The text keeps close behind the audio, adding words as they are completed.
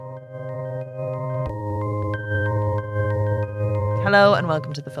Hello and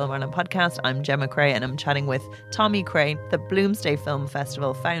welcome to the Film Ireland podcast. I'm Gemma Creagh and I'm chatting with Tommy Creagh, the Bloomsday Film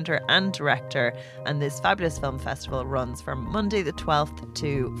Festival founder and director. And this fabulous film festival runs from Monday the 12th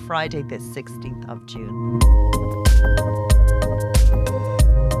to Friday the 16th of June.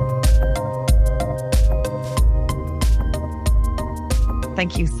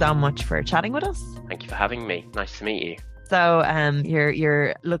 Thank you so much for chatting with us. Thank you for having me. Nice to meet you. So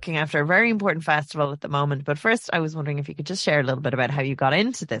you're looking after a very important festival at the moment. But first, I was wondering if you could just share a little bit about how you got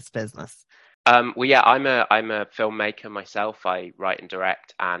into this business. Well, yeah, I'm a filmmaker myself. I write and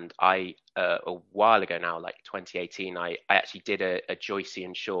direct, and I a while ago now, like 2018, I actually did a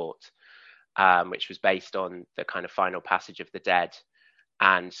Joycean short, which was based on the kind of final passage of the Dead.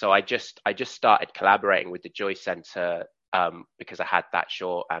 And so I just started collaborating with the Joyce Centre because I had that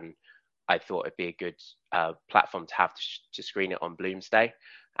short, and I thought it'd be a good platform to have to screen it on Bloomsday.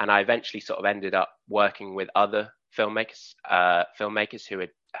 And I eventually sort of ended up working with other filmmakers who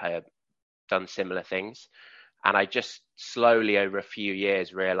had done similar things. And I just slowly over a few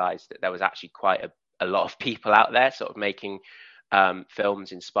years realized that there was actually quite a lot of people out there sort of making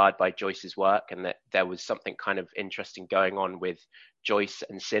films inspired by Joyce's work, and that there was something kind of interesting going on with Joyce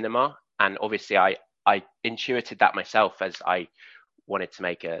and cinema. And obviously I intuited that myself as I wanted to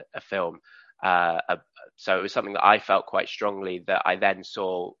make a film. So it was something that I felt quite strongly that I then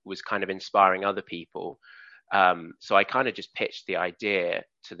saw was kind of inspiring other people. So I kind of just pitched the idea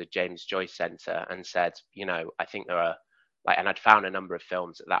to the James Joyce Centre and said, I think there are and I'd found a number of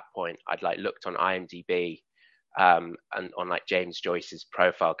films at that point. I'd looked on IMDb and on James Joyce's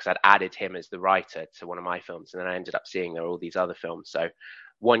profile, because I'd added him as the writer to one of my films, and then I ended up seeing there were all these other films. So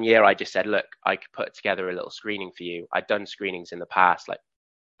one year I just said, look, I could put together a little screening for you. I'd done screenings in the past,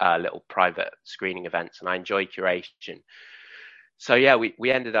 little private screening events, and I enjoy curation. So yeah,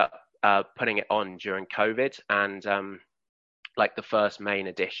 we ended up putting it on during COVID, and the first main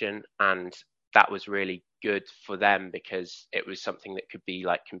edition, and that was really good for them because it was something that could be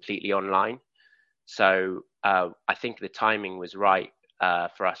completely online. So I think the timing was right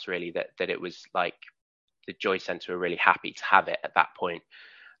for us, really, that it was the Joyce Centre were really happy to have it at that point.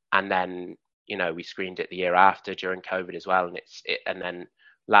 And then we screened it the year after during COVID as well, and then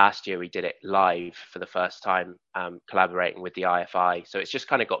last year we did it live for the first time, collaborating with the IFI. So it's just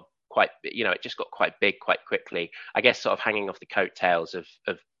kind of got quite big quite quickly, I guess, sort of hanging off the coattails of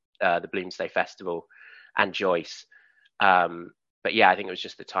the Bloomsday Festival and Joyce. But yeah, I think it was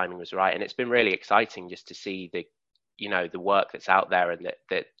just the timing was right, and it's been really exciting just to see the work that's out there, and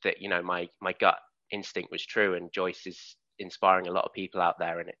that my gut instinct was true, and Joyce is inspiring a lot of people out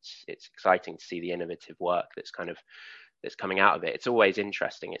there, and it's exciting to see the innovative work that's coming out of it. It's always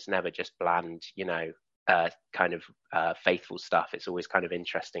interesting. It's never just bland, faithful stuff. It's always kind of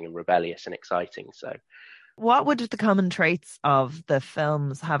interesting and rebellious and exciting. So what would the common traits of the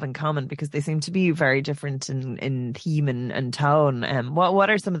films have in common? Because they seem to be very different in theme and tone. What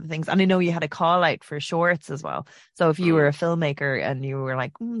are some of the things? And I know you had a call out for shorts as well. So if you were a filmmaker and you were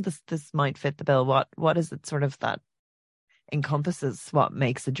like, this might fit the bill, what is it sort of that encompasses what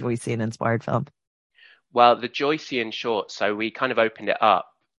makes a Joycean inspired film? Well, the Joycean short, so we kind of opened it up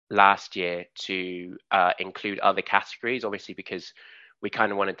last year to include other categories, obviously, because we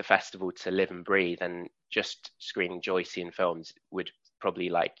kind of wanted the festival to live and breathe, and just screening Joycean films would probably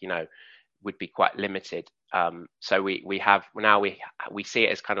would be quite limited. So we see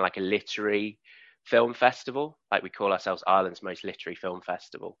it as kind of like a literary film festival. We call ourselves Ireland's most literary film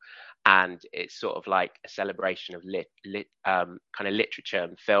festival, and it's sort of like a celebration of kind of literature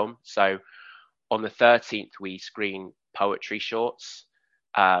and film. So on the 13th we screen poetry shorts,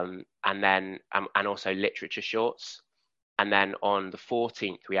 and also literature shorts. And then on the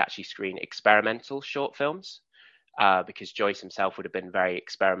 14th, we actually screen experimental short films, because Joyce himself would have been very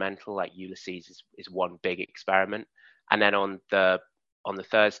experimental. Ulysses is one big experiment. And then on the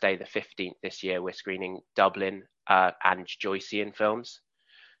Thursday, the 15th this year, we're screening Dublin and Joycean films.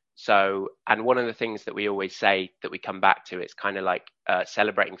 So, and one of the things that we always say that we come back to, it's kind of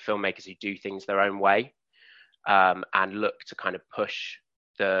celebrating filmmakers who do things their own way, and look to kind of push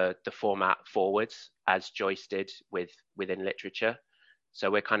the format forwards, as Joyce did within literature. So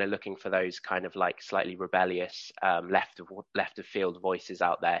we're kind of looking for those kind of slightly rebellious, left of field voices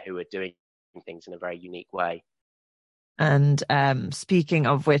out there who are doing things in a very unique way. And speaking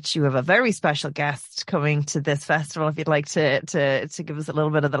of which, you have a very special guest coming to this festival. If you'd like to give us a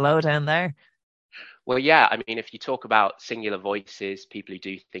little bit of the lowdown there. Well, yeah, I mean, if you talk about singular voices, people who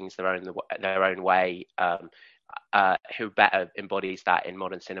do things their own way, who better embodies that in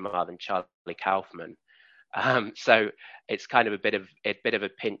modern cinema than Charlie Kaufman? So it's kind of a bit of a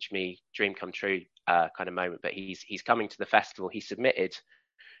pinch me dream come true kind of moment. But he's coming to the festival. He submitted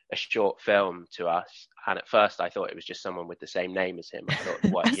a short film to us, and at first I thought it was just someone with the same name as him. I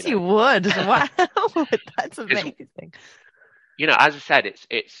thought, what, As you would. Wow. That's because amazing. as I said,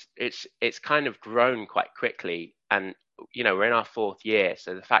 it's kind of grown quite quickly, and we're in our fourth year,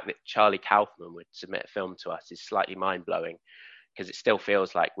 so the fact that Charlie Kaufman would submit a film to us is slightly mind blowing because it still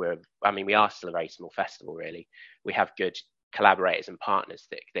feels like I mean, we are still a very small festival, really. We have good collaborators and partners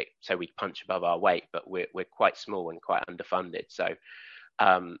so we punch above our weight, but we're quite small and quite underfunded. So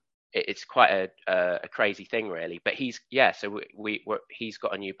it's quite a crazy thing, really. But so he's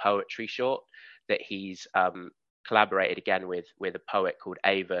got a new poetry short that he's collaborated again with a poet called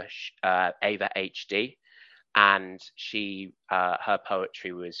Ava HD, and she her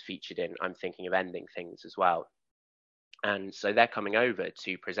poetry was featured in I'm Thinking of Ending Things as well. And so they're coming over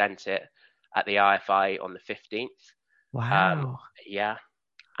to present it at the IFI on the 15th. Um, Wow. yeah,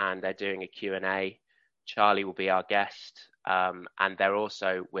 and they're doing a Q&A. Charlie will be our guest, and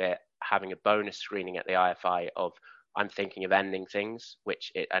we're having a bonus screening at the IFI of I'm Thinking of Ending Things,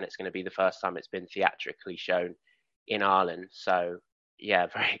 and it's going to be the first time it's been theatrically shown in Ireland. So yeah,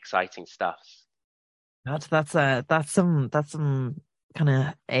 very exciting stuff. That's some kind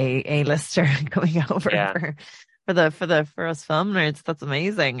of A-lister coming over Yeah. for us film nerds. That's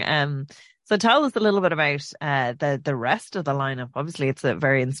amazing. So tell us a little bit about the rest of the lineup. Obviously, it's a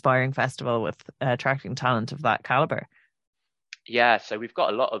very inspiring festival with attracting talent of that caliber. Yeah, so we've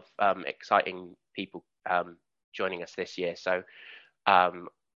got a lot of exciting people joining us this year. So um,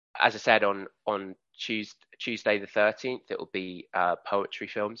 as I said, on Tuesday the 13th, it will be poetry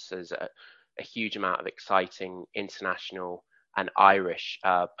films. So there's a huge amount of exciting international and Irish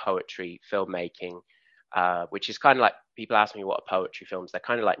poetry filmmaking, which is kind of like, people ask me what are poetry films. They're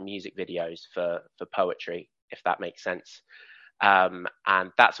kind of like music videos for poetry, if that makes sense. And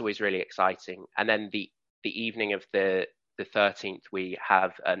that's always really exciting. And then the evening of the 13th, we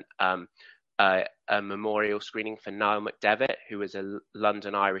have a memorial screening for Niall McDevitt, who was a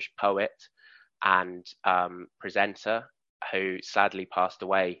London Irish poet and presenter who sadly passed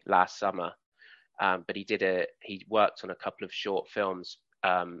away last summer. But he worked on a couple of short films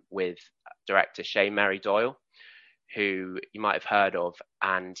with director Shane Mary Doyle, who you might have heard of,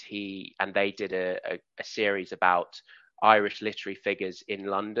 and they did a series about Irish literary figures in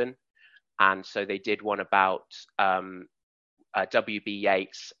London. And so they did one about W.B.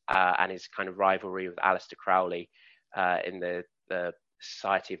 Yeats and his kind of rivalry with Aleister Crowley in the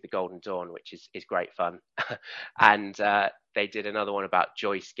Society of the Golden Dawn, which is great fun. And they did another one about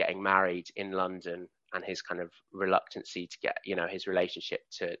Joyce getting married in London and his kind of reluctancy to get, his relationship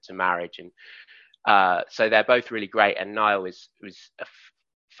to marriage. And so they're both really great. And Niall was a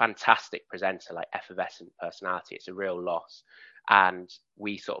fantastic presenter, like effervescent personality. It's a real loss. And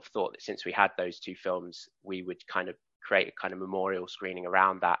we sort of thought that since we had those two films, we would kind of create a kind of memorial screening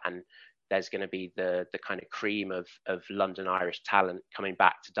around that. And there's going to be the kind of cream of London Irish talent coming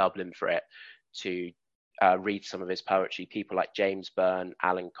back to Dublin for it to read some of his poetry. People like James Byrne,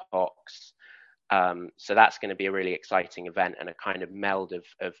 Alan Cox. So that's going to be a really exciting event and a kind of meld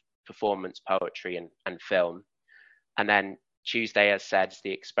of performance, poetry, and film. And then Tuesday, as said, is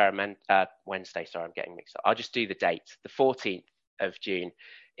the Wednesday, sorry, I'm getting mixed up. I'll just do the date. The 14th of June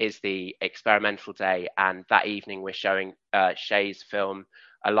is the experimental day, and that evening we're showing Shay's film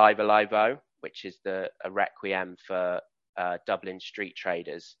Alive Alive O, which is a requiem for Dublin street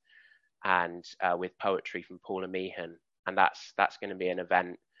traders, and with poetry from Paula Meehan. And that's going to be an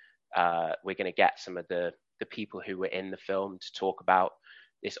event. We're going to get some of the people who were in the film to talk about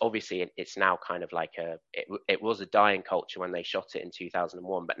this. Obviously, it's now kind of like it was a dying culture when they shot it in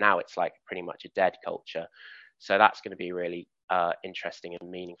 2001, but now it's like pretty much a dead culture. So that's going to be really interesting and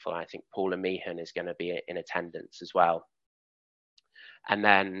meaningful. I think Paula Meehan is going to be in attendance as well. And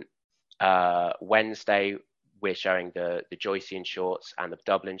then Wednesday, we're showing the Joycean shorts and the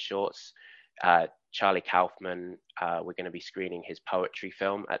Dublin shorts. Charlie Kaufman, we're going to be screening his poetry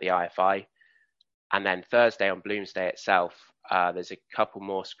film at the IFI. And then Thursday on Bloomsday itself, there's a couple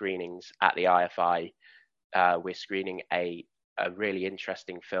more screenings at the IFI. We're screening a really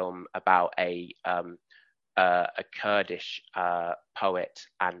interesting film about a Kurdish poet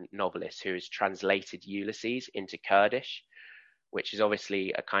and novelist who has translated Ulysses into Kurdish, which is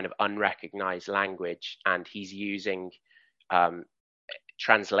obviously a kind of unrecognized language. And he's using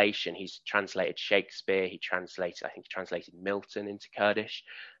translation. He's translated Shakespeare. I think he translated Milton into Kurdish.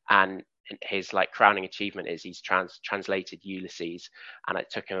 And his like crowning achievement is he's translated Ulysses, and it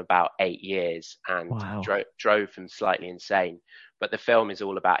took him about 8 years and Wow. drove him slightly insane. but the film is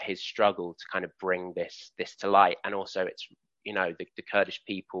all about his struggle to kind of bring this to light, and also it's the Kurdish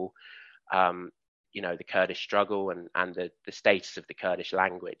people, um, the Kurdish struggle, and the status of the Kurdish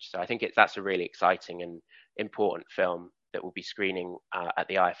language. So I think that's a really exciting and important film that will be screening at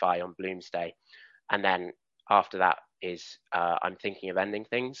the IFI on Bloomsday. And then after that is I'm thinking of ending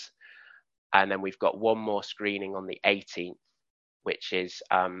things. And then we've got one more screening on the 18th, which is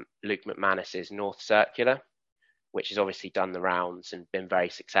Luke McManus's North Circular, which has obviously done the rounds and been very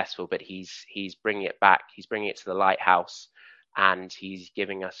successful. But he's bringing it back. He's bringing it to the Lighthouse, and he's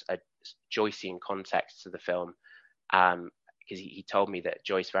giving us a Joycean context to the film, because he told me that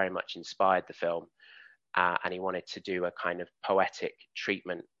Joyce very much inspired the film, and he wanted to do a kind of poetic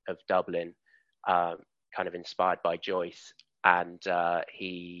treatment of Dublin, kind of inspired by Joyce. And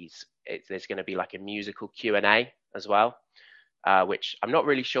there's going to be like a musical Q&A as well, which I'm not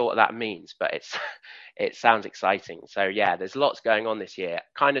really sure what that means, but it sounds exciting. So yeah, there's lots going on this year.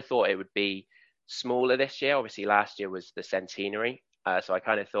 Kind of thought it would be smaller this year. Obviously, last year was the centenary, so I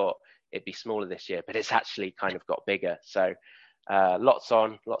kind of thought it'd be smaller this year, but it's actually kind of got bigger. So lots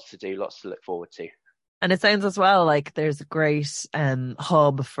on, lots to do, lots to look forward to. And it sounds as well like there's a great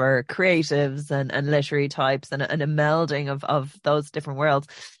hub for creatives and literary types and a melding of those different worlds.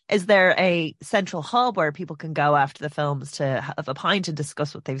 Is there a central hub where people can go after the films to have a pint and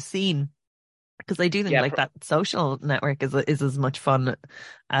discuss what they've seen? Because I do think Yeah, like that social network is as much fun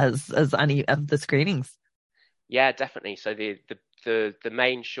as any of the screenings. yeah, definitely. So the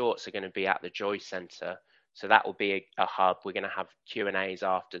main shorts are going to be at the Joy Centre. So that will be a hub. We're going to have Q&As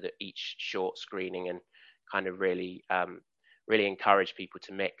after each short screening, and kind of really encourage people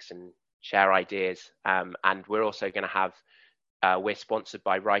to mix and share ideas. And we're also going to have we're sponsored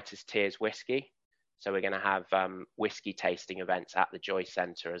by Writers Tears Whiskey, so we're going to have whiskey tasting events at the Joy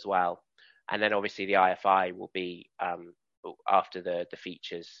Centre as well. And then obviously the IFI will be after the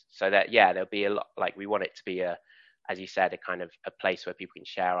features. So that, yeah, there'll be a lot, like we want it to be as you said, a kind of a place where people can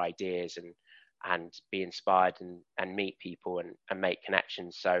share ideas and be inspired and meet people and make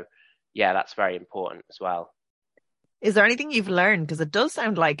connections. So yeah, that's very important as well. Is there anything you've learned? Because it does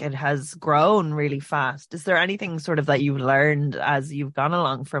sound like it has grown really fast. Is there anything sort of that you've learned as you've gone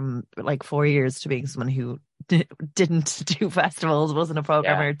along from like 4 years to being someone who didn't do festivals, wasn't a Yeah.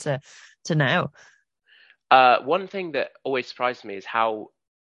 programmer to now? One thing that always surprised me is how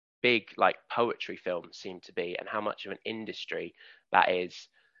big like poetry films seem to be, and how much of an industry that is.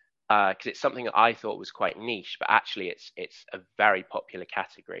 Because it's something that I thought was quite niche, but actually it's a very popular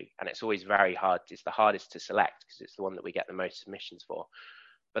category, and it's always very hard. It's the hardest to select because it's the one that we get the most submissions for.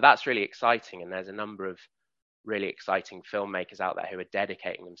 But that's really exciting, and there's a number of really exciting filmmakers out there who are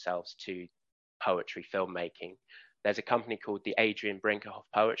dedicating themselves to poetry filmmaking. There's a company called the Adrian Brinkerhoff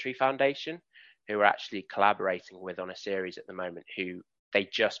Poetry Foundation who are actually collaborating with on a series at the moment, who they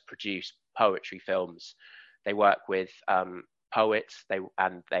just produce poetry films. They work with poets. They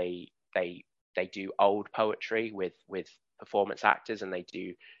do old poetry with performance actors, and they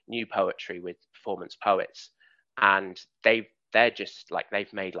do new poetry with performance poets. And they're just like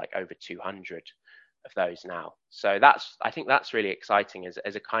they've made like over 200 of those now. So I think that's really exciting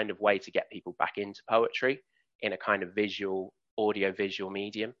as a kind of way to get people back into poetry in a kind of audio visual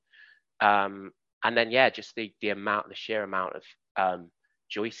medium. And then yeah, just the sheer amount of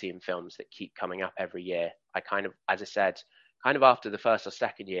Joycean films that keep coming up every year. I kind of, as I said, kind of after the first or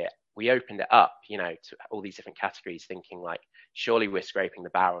second year, we opened it up, to all these different categories, thinking like, surely we're scraping the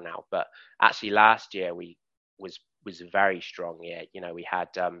barrel now. But actually, last year was a very strong year. We had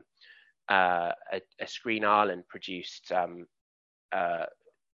a Screen Ireland produced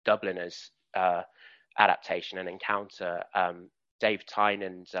Dubliners adaptation and Encounter. Dave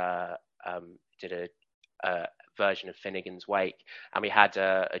Tynan's did a version of Finnegan's Wake, and we had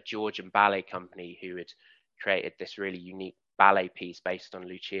a Georgian ballet company who had created this really unique ballet piece based on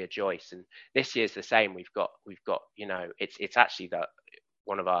Lucia Joyce. And this year's the same. We've got it's actually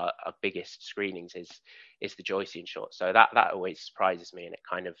one of our biggest screenings is the Joycean short. So that always surprises me, and it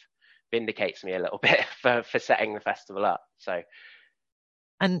kind of vindicates me a little bit for setting the festival up. So.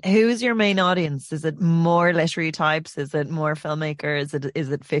 And who's your main audience? Is it more literary types? Is it more filmmakers? Is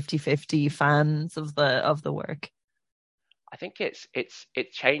it 50-50 fans of the work? I think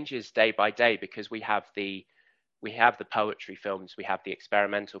it changes day by day, because we have the poetry films, we have the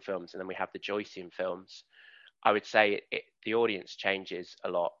experimental films, and then we have the Joycean films. I would say the audience changes a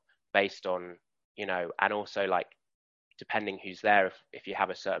lot based on, and also like depending who's there. If you have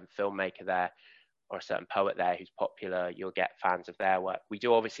a certain filmmaker there or a certain poet there who's popular, you'll get fans of their work. We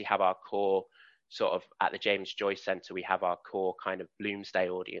do obviously have our core sort of at the James Joyce Centre. We have our core kind of Bloomsday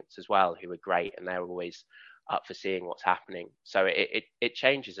audience as well, who are great, and they're always up for seeing what's happening. So it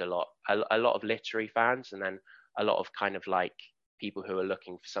changes a lot. A lot of literary fans, and then a lot of kind of like people who are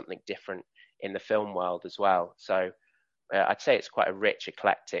looking for something different in the film world as well. So I'd say it's quite a rich,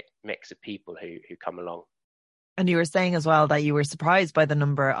 eclectic mix of people who come along. And you were saying as well that you were surprised by the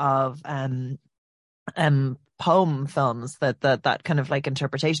number of poem films that kind of like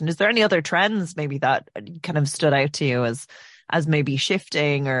interpretation. Is there any other trends maybe that kind of stood out to you as maybe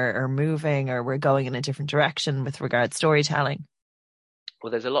shifting or moving, or we're going in a different direction with regard storytelling?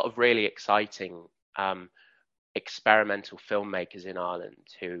 Well, there's a lot of really exciting experimental filmmakers in Ireland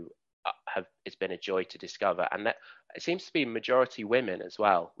who have it's been a joy to discover, and that it seems to be majority women as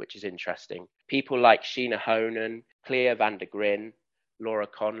well, which is interesting. People like Sheena Honan, Clea van der Grin, Laura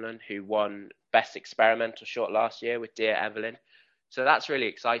Conlon, who won Best Experimental Short last year with Dear Evelyn. So that's really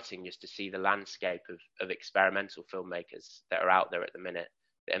exciting just to see the landscape of experimental filmmakers that are out there at the minute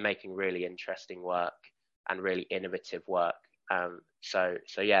that are making really interesting work and really innovative work. So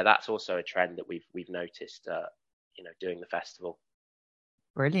yeah, that's also a trend that we've noticed, doing the festival.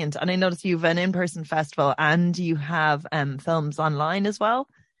 Brilliant. And I noticed you've an in-person festival and you have films online as well.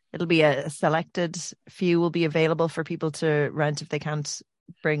 It'll be a selected few will be available for people to rent if they can't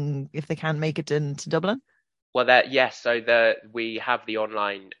make it into Dublin. Well, yes. So we have the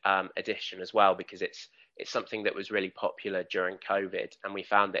online edition as well because it's something that was really popular during COVID, and we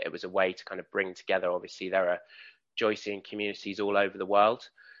found that it was a way to kind of bring together. Obviously, there are Joycean communities all over the world,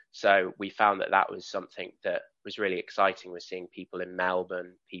 so we found that was something that was really exciting. We're seeing people in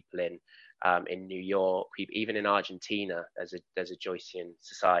Melbourne, people in New York, even in Argentina. There's a Joycean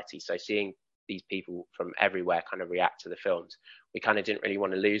society. So seeing these people from everywhere kind of react to the films, we kind of didn't really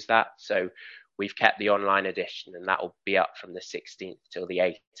want to lose that. So we've kept the online edition, and that will be up from the 16th till the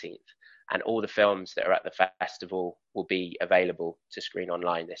 18th. And all the films that are at the festival will be available to screen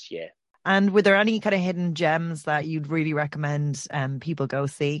online this year. And were there any kind of hidden gems that you'd really recommend people go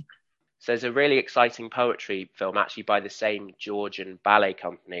see? So there's a really exciting poetry film actually by the same Georgian ballet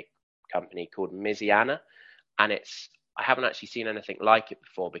company called Miziana, and I haven't actually seen anything like it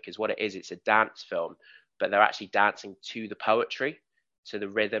before because what it is, it's a dance film, but they're actually dancing to the poetry, to the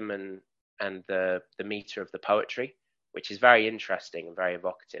rhythm and the meter of the poetry, which is very interesting and very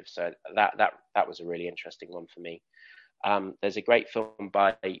evocative. So that was a really interesting one for me. There's a great film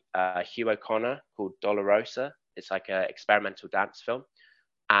by Hugh O'Connor called Dolorosa. It's like an experimental dance film,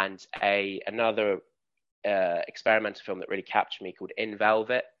 and another experimental film that really captured me called In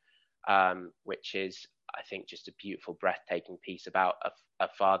Velvet, which is, I think, just a beautiful, breathtaking piece about a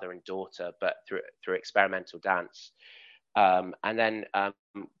father and daughter, but through experimental dance. And then,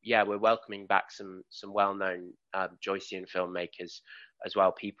 we're welcoming back some well-known Joycean filmmakers as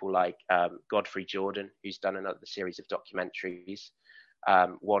well. People like Godfrey Jordan, who's done another series of documentaries.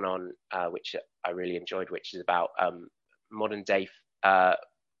 One on which I really enjoyed, which is about modern day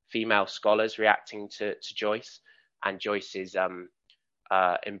female scholars reacting to Joyce and Joyce's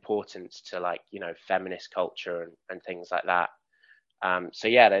importance to feminist culture and things like that. So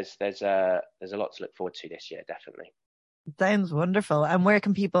yeah, there's a lot to look forward to this year, definitely. Sounds wonderful. And where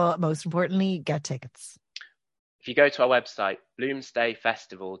can people, most importantly, get tickets? If you go to our website,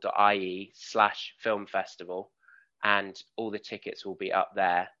 bloomsdayfestival.ie/film festival, and all the tickets will be up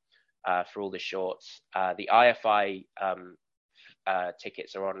there for all the shorts. The IFI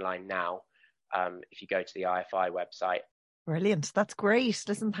tickets are online now. If you go to the IFI website. Brilliant. That's great.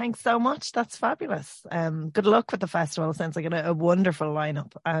 Listen, thanks so much. That's fabulous. Good luck with the festival. Sounds like a wonderful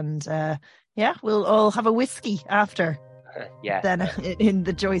lineup. And we'll all have a whiskey after. Then in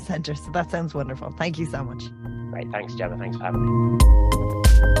the Joy Centre. So that sounds wonderful. Thank you so much. Great. Thanks, Gemma. Thanks for having me.